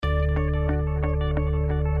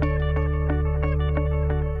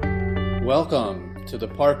Welcome to the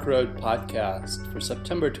Park Road Podcast for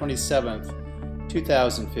September 27th,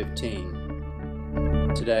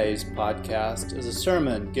 2015. Today's podcast is a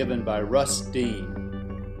sermon given by Russ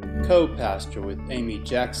Dean, co-pastor with Amy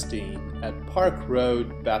Jackstein at Park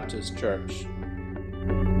Road Baptist Church.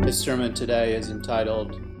 His sermon today is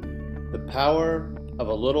entitled, The Power of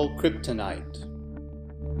a Little Kryptonite.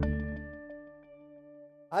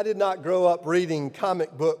 I did not grow up reading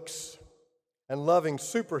comic books and loving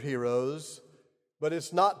superheroes, but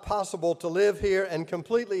it's not possible to live here and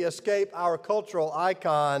completely escape our cultural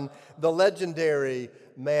icon, the legendary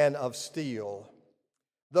Man of Steel.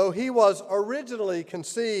 Though he was originally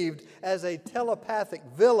conceived as a telepathic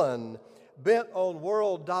villain bent on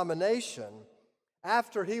world domination,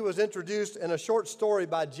 after he was introduced in a short story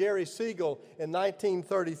by Jerry Siegel in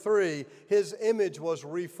 1933, his image was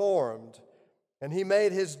reformed. And he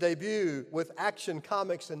made his debut with Action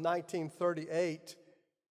Comics in 1938.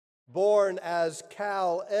 Born as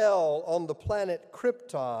Kal-El on the planet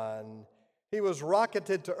Krypton, he was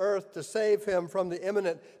rocketed to Earth to save him from the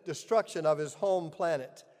imminent destruction of his home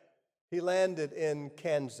planet. He landed in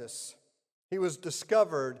Kansas. He was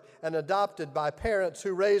discovered and adopted by parents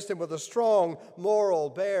who raised him with a strong moral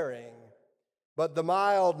bearing. But the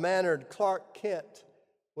mild-mannered Clark Kent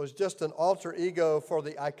was just an alter ego for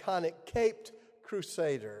the iconic Caped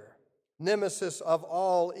Crusader, nemesis of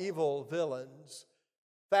all evil villains,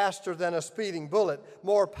 faster than a speeding bullet,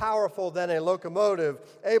 more powerful than a locomotive,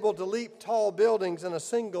 able to leap tall buildings in a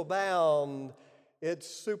single bound. It's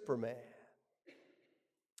Superman.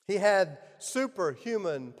 He had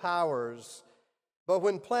superhuman powers, but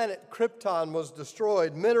when planet Krypton was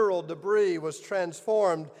destroyed, mineral debris was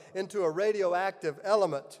transformed into a radioactive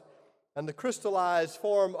element, and the crystallized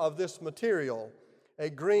form of this material, a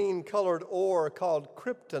green-colored ore called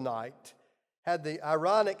kryptonite, had the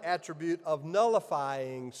ironic attribute of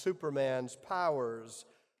nullifying Superman's powers,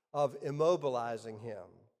 of immobilizing him.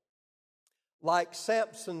 Like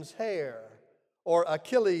Samson's hair or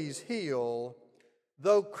Achilles' heel,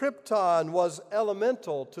 though Krypton was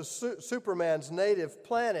elemental to Superman's native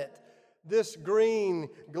planet, this green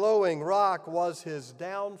glowing rock was his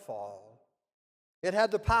downfall. It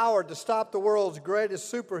had the power to stop the world's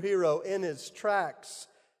greatest superhero in his tracks.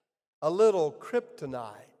 A little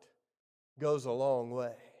kryptonite goes a long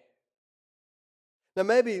way. Now,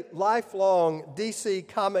 maybe lifelong DC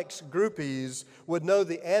Comics groupies would know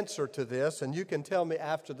the answer to this, and you can tell me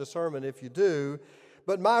after the sermon if you do,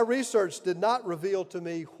 but my research did not reveal to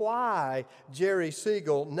me why Jerry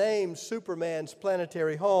Siegel named Superman's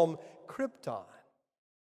planetary home Krypton.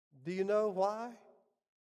 Do you know why?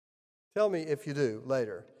 Tell me if you do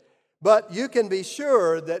later. But you can be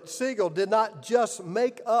sure that Siegel did not just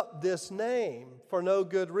make up this name for no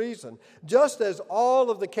good reason. Just as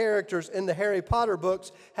all of the characters in the Harry Potter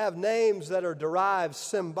books have names that are derived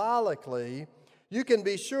symbolically, you can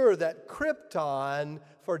be sure that Krypton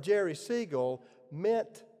for Jerry Siegel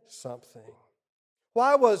meant something.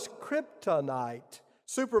 Why was kryptonite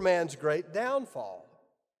Superman's great downfall?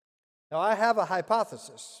 Now, I have a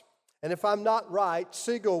hypothesis. And if I'm not right,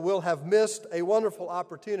 Siegel will have missed a wonderful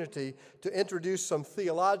opportunity to introduce some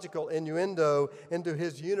theological innuendo into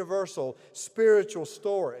his universal spiritual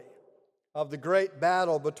story of the great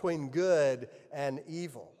battle between good and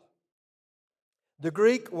evil. The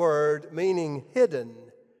Greek word meaning hidden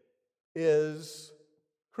is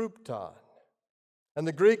krypton. And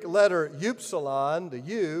the Greek letter upsilon, the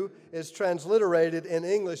U, is transliterated in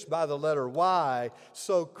English by the letter Y.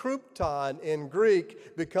 So krypton in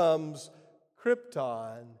Greek becomes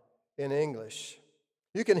krypton in English.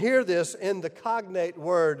 You can hear this in the cognate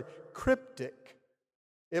word cryptic.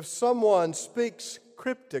 If someone speaks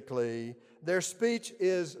cryptically, their speech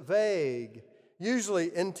is vague,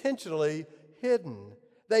 usually intentionally hidden.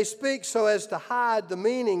 They speak so as to hide the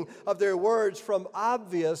meaning of their words from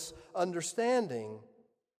obvious understanding.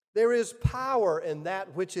 There is power in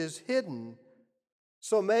that which is hidden.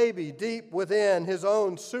 So maybe deep within his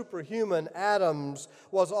own superhuman atoms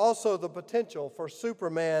was also the potential for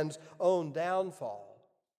Superman's own downfall.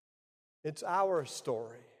 It's our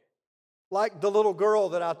story. Like the little girl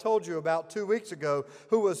that I told you about 2 weeks ago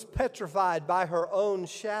who was petrified by her own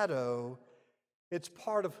shadow, it's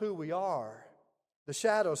part of who we are. The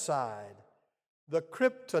shadow side, the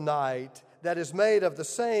kryptonite that is made of the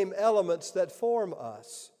same elements that form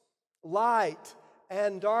us. Light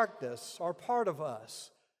and darkness are part of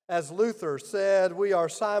us. As Luther said, we are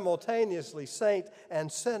simultaneously saint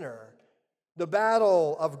and sinner. The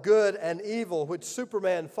battle of good and evil, which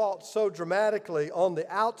Superman fought so dramatically on the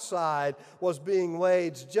outside, was being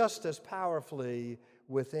waged just as powerfully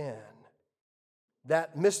within.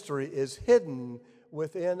 That mystery is hidden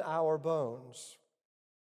within our bones.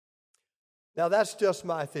 Now, that's just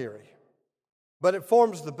my theory, but it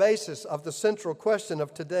forms the basis of the central question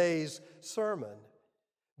of today's sermon.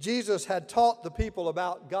 Jesus had taught the people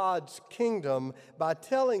about God's kingdom by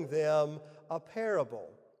telling them a parable,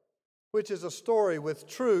 which is a story with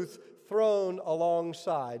truth thrown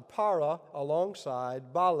alongside. Para,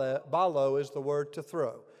 alongside. Balo is the word to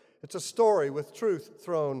throw. It's a story with truth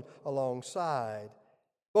thrown alongside.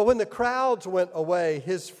 But when the crowds went away,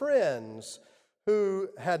 his friends, who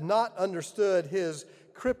had not understood his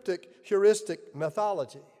cryptic heuristic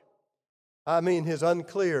methodology, his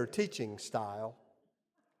unclear teaching style.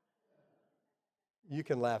 You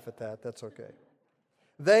can laugh at that, that's okay.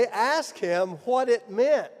 They asked him what it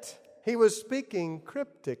meant. He was speaking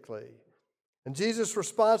cryptically. And Jesus'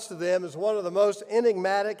 response to them is one of the most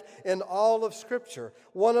enigmatic in all of Scripture.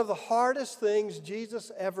 One of the hardest things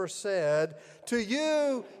Jesus ever said, "To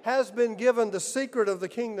you has been given the secret of the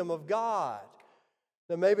kingdom of God."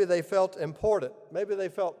 Now maybe they felt important. Maybe they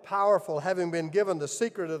felt powerful having been given the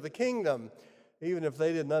secret of the kingdom, even if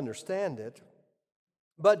they didn't understand it.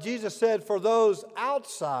 But Jesus said, for those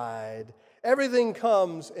outside, everything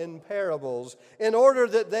comes in parables, in order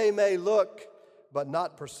that they may look but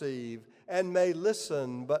not perceive, and may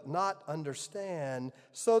listen but not understand,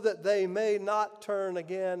 so that they may not turn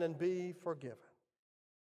again and be forgiven.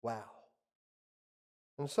 Wow.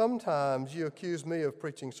 And sometimes you accuse me of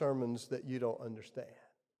preaching sermons that you don't understand.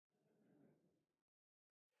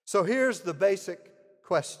 So here's the basic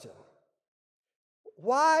question.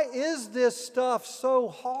 Why is this stuff so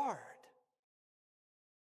hard?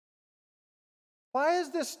 Why is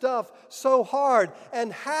this stuff so hard?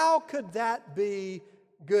 And how could that be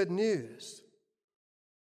good news?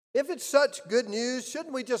 If it's such good news,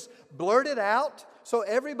 shouldn't we just blurt it out so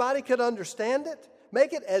everybody could understand it?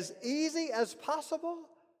 Make it as easy as possible?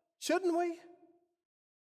 Shouldn't we?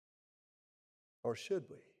 Or should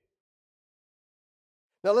we?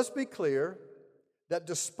 Now let's be clear that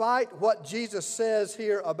despite what Jesus says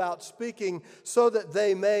here about speaking so that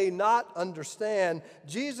they may not understand,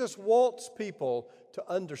 Jesus wants people to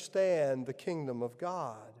understand the kingdom of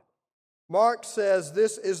God. Mark says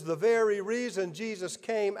this is the very reason Jesus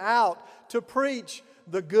came out to preach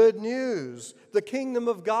the good news. The kingdom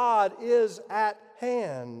of God is at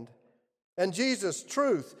hand. And Jesus'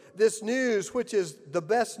 truth, this news, which is the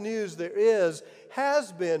best news there is,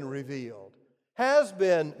 has been revealed, has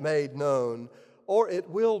been made known, or it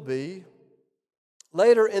will be.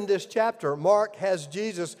 Later in this chapter, Mark has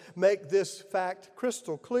Jesus make this fact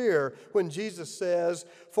crystal clear when Jesus says,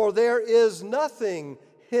 "For there is nothing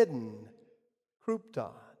hidden,"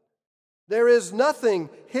 krypton. "There is nothing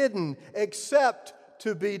hidden except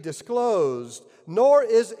to be disclosed, nor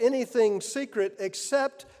is anything secret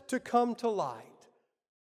except to come to light."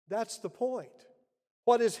 That's the point.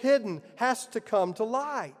 What is hidden has to come to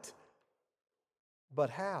light. But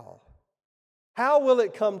how? How will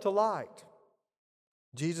it come to light?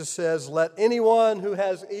 Jesus says, "Let anyone who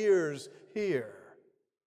has ears hear."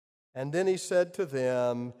 And then he said to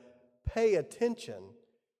them, "Pay attention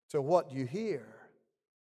to what you hear.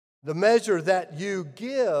 The measure that you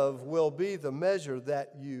give will be the measure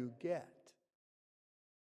that you get."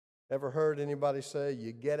 Ever heard anybody say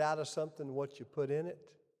you get out of something what you put in it?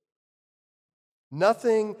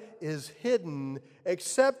 Nothing is hidden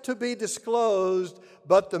except to be disclosed,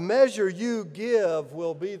 but the measure you give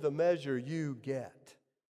will be the measure you get.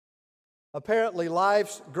 Apparently,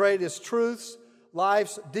 life's greatest truths,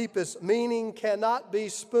 life's deepest meaning cannot be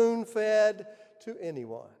spoon-fed to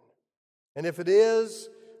anyone. And if it is,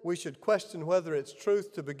 we should question whether it's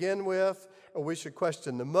truth to begin with, or we should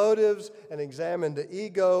question the motives and examine the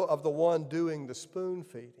ego of the one doing the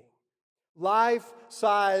spoon-feeding.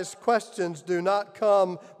 Life-size questions do not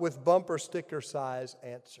come with bumper sticker-size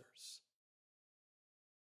answers.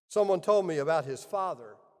 Someone told me about his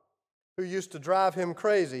father, who used to drive him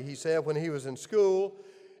crazy, he said, when he was in school.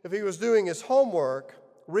 If he was doing his homework,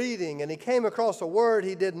 reading, and he came across a word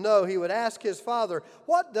he didn't know, he would ask his father,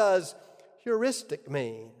 "What does heuristic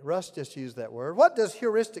mean?" Russ just used that word. What does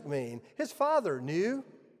heuristic mean? His father knew.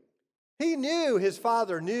 His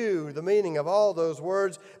father knew the meaning of all those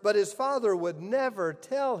words, but his father would never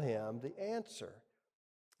tell him the answer.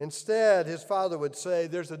 Instead, his father would say,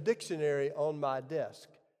 "There's a dictionary on my desk.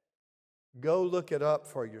 Go look it up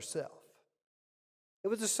for yourself." It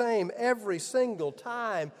was the same every single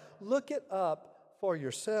time. Look it up for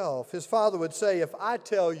yourself. His father would say, "If I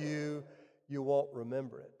tell you, you won't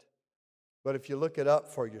remember it. But if you look it up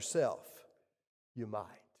for yourself, you might."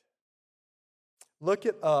 Look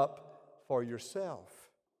it up for yourself.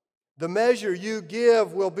 The measure you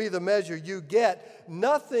give will be the measure you get.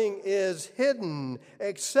 Nothing is hidden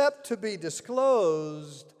except to be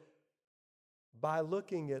disclosed by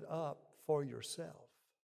looking it up for yourself.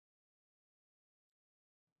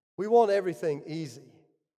 We want everything easy,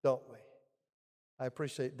 don't we? I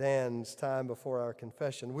appreciate Dan's time before our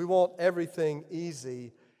confession. We want everything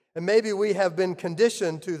easy. And maybe we have been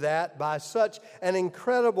conditioned to that by such an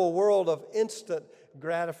incredible world of instant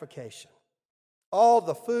gratification. All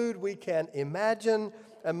the food we can imagine,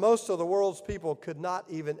 and most of the world's people could not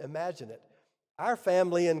even imagine it. Our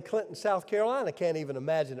family in Clinton, South Carolina can't even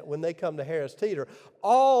imagine it when they come to Harris Teeter.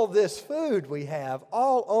 All this food we have,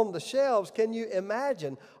 all on the shelves, can you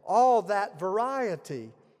imagine all that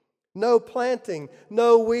variety? No planting,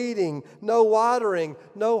 no weeding, no watering,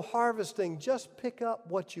 no harvesting. Just pick up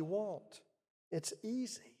what you want. It's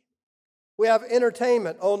easy. We have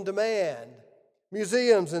entertainment on demand.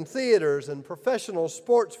 Museums and theaters and professional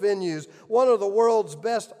sports venues, one of the world's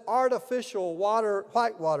best artificial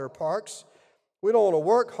whitewater parks. We don't want to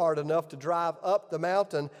work hard enough to drive up the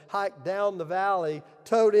mountain, hike down the valley,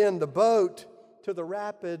 tote in the boat to the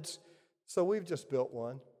rapids, so we've just built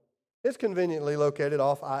one. It's conveniently located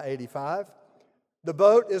off I-85. The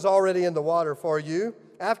boat is already in the water for you.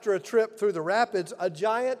 After a trip through the rapids, a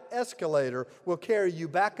giant escalator will carry you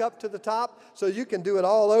back up to the top so you can do it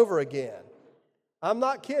all over again. I'm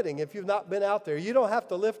not kidding. If you've not been out there, you don't have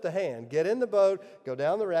to lift a hand. Get in the boat, go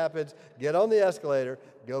down the rapids, get on the escalator,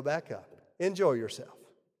 go back up. Enjoy yourself.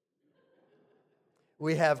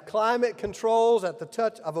 We have climate controls at the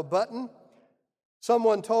touch of a button.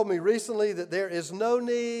 Someone told me recently that there is no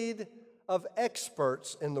need of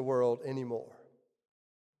experts in the world anymore.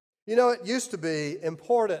 You know, it used to be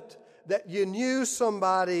important that you knew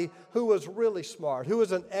somebody who was really smart, who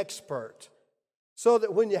was an expert, so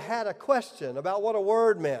that when you had a question about what a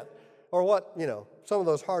word meant, or what, some of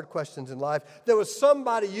those hard questions in life, there was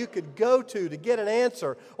somebody you could go to get an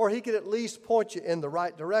answer, or he could at least point you in the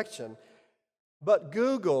right direction. But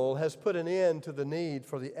Google has put an end to the need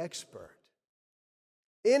for the expert.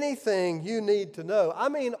 Anything you need to know,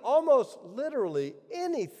 almost literally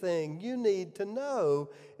anything you need to know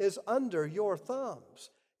is under your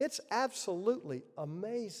thumbs. It's absolutely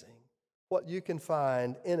amazing what you can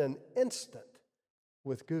find in an instant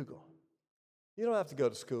with Google. You don't have to go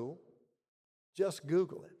to school. Just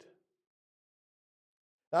Google it.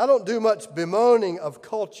 Now, I don't do much bemoaning of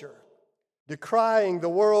culture, decrying the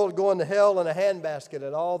world going to hell in a handbasket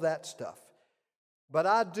and all that stuff. But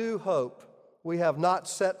I do hope we have not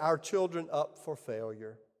set our children up for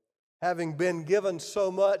failure, having been given so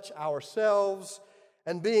much ourselves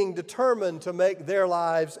and being determined to make their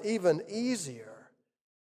lives even easier.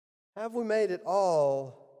 Have we made it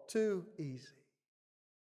all too easy?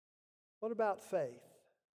 What about faith?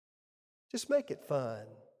 Just make it fun.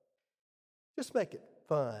 Just make it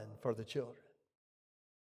fun for the children.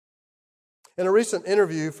 In a recent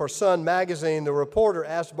interview for Sun magazine, the reporter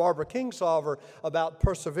asked Barbara Kingsolver about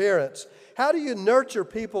perseverance. How do you nurture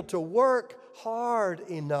people to work hard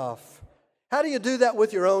enough? How do you do that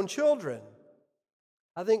with your own children?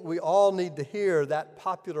 I think we all need to hear that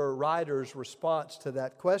popular writer's response to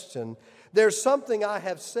that question. There's something I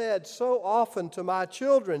have said so often to my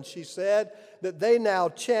children, she said, that they now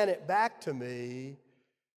chant it back to me.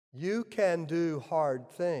 You can do hard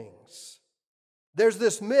things. There's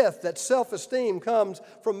this myth that self-esteem comes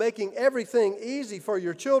from making everything easy for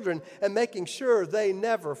your children and making sure they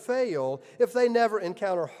never fail. If they never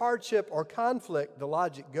encounter hardship or conflict, the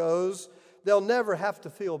logic goes, they'll never have to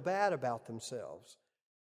feel bad about themselves.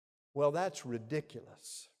 Well, that's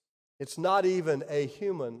ridiculous. It's not even a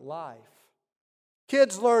human life.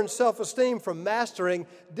 Kids learn self-esteem from mastering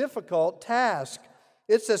difficult tasks.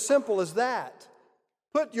 It's as simple as that.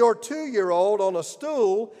 Put your 2-year-old on a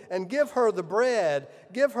stool and give her the bread,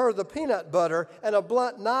 give her the peanut butter and a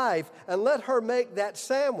blunt knife, and let her make that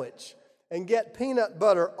sandwich and get peanut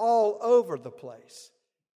butter all over the place.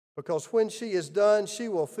 Because when she is done, she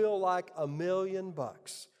will feel like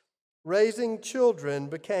 $1,000,000. Raising children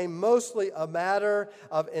became mostly a matter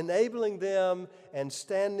of enabling them and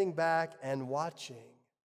standing back and watching.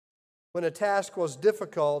 When a task was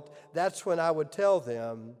difficult, that's when I would tell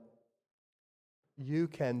them, you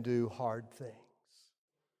can do hard things.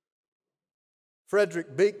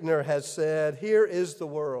 Frederick Buechner has said, here is the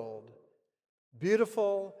world.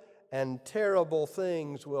 Beautiful and terrible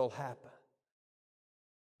things will happen.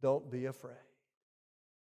 Don't be afraid.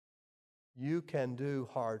 You can do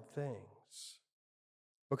hard things.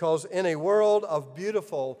 Because in a world of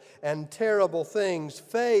beautiful and terrible things,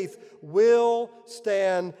 faith will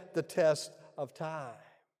stand the test of time.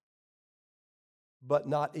 But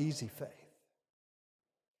not easy faith.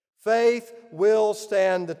 Faith will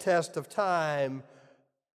stand the test of time,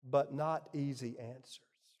 but not easy answers.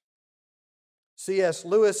 C.S.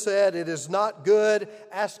 Lewis said, "It is not good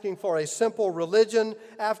asking for a simple religion.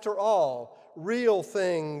 After all, real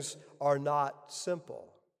things are not simple.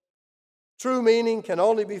 True meaning can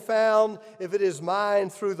only be found if it is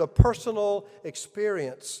mined through the personal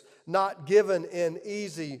experience, not given in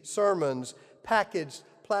easy sermons, packaged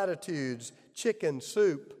platitudes, chicken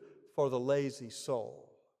soup for the lazy soul."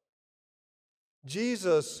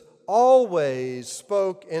 Jesus always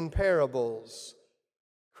spoke in parables,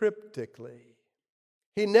 cryptically.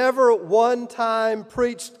 He never one time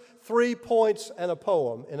preached 3 points and a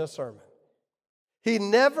poem in a sermon. He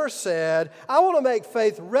never said, "I want to make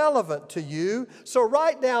faith relevant to you, so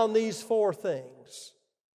write down these 4 things."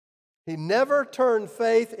 He never turned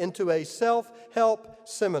faith into a self-help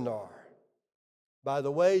seminar. By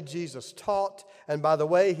the way Jesus taught and by the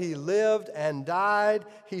way he lived and died,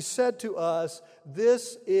 he said to us,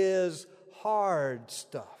 this is hard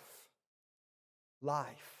stuff.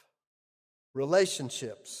 Life,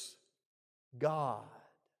 relationships, God,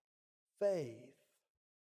 faith,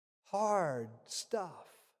 hard stuff.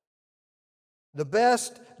 The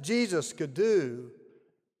best Jesus could do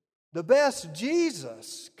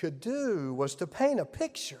was to paint a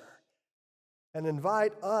picture and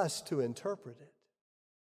invite us to interpret it,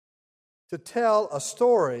 to tell a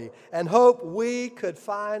story and hope we could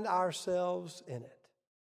find ourselves in it.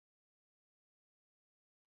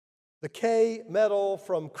 The K Medal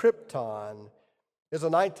from Krypton is a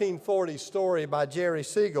 1940 story by Jerry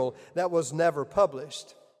Siegel that was never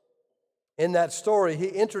published. In that story, he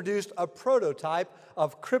introduced a prototype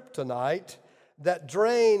of kryptonite that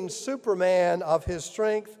drained Superman of his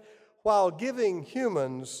strength while giving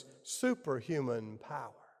humans superhuman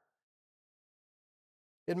power.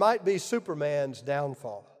 It might be Superman's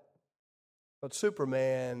downfall, but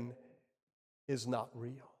Superman is not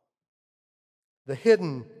real. The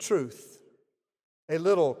hidden truth, a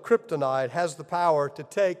little kryptonite, has the power to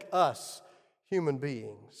take us, human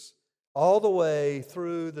beings, all the way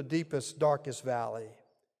through the deepest, darkest valley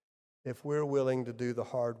if we're willing to do the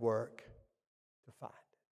hard work to find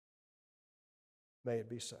it. May it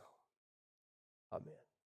be so. Amen.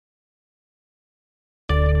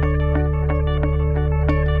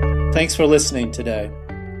 Thanks for listening today.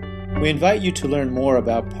 We invite you to learn more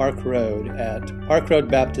about Park Road at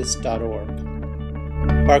parkroadbaptist.org.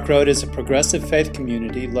 Park Road is a progressive faith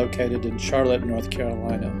community located in Charlotte, North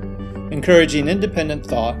Carolina, encouraging independent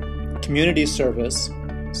thought, community service,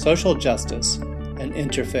 social justice, and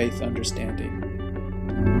interfaith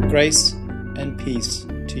understanding. Grace and peace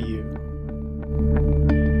to you.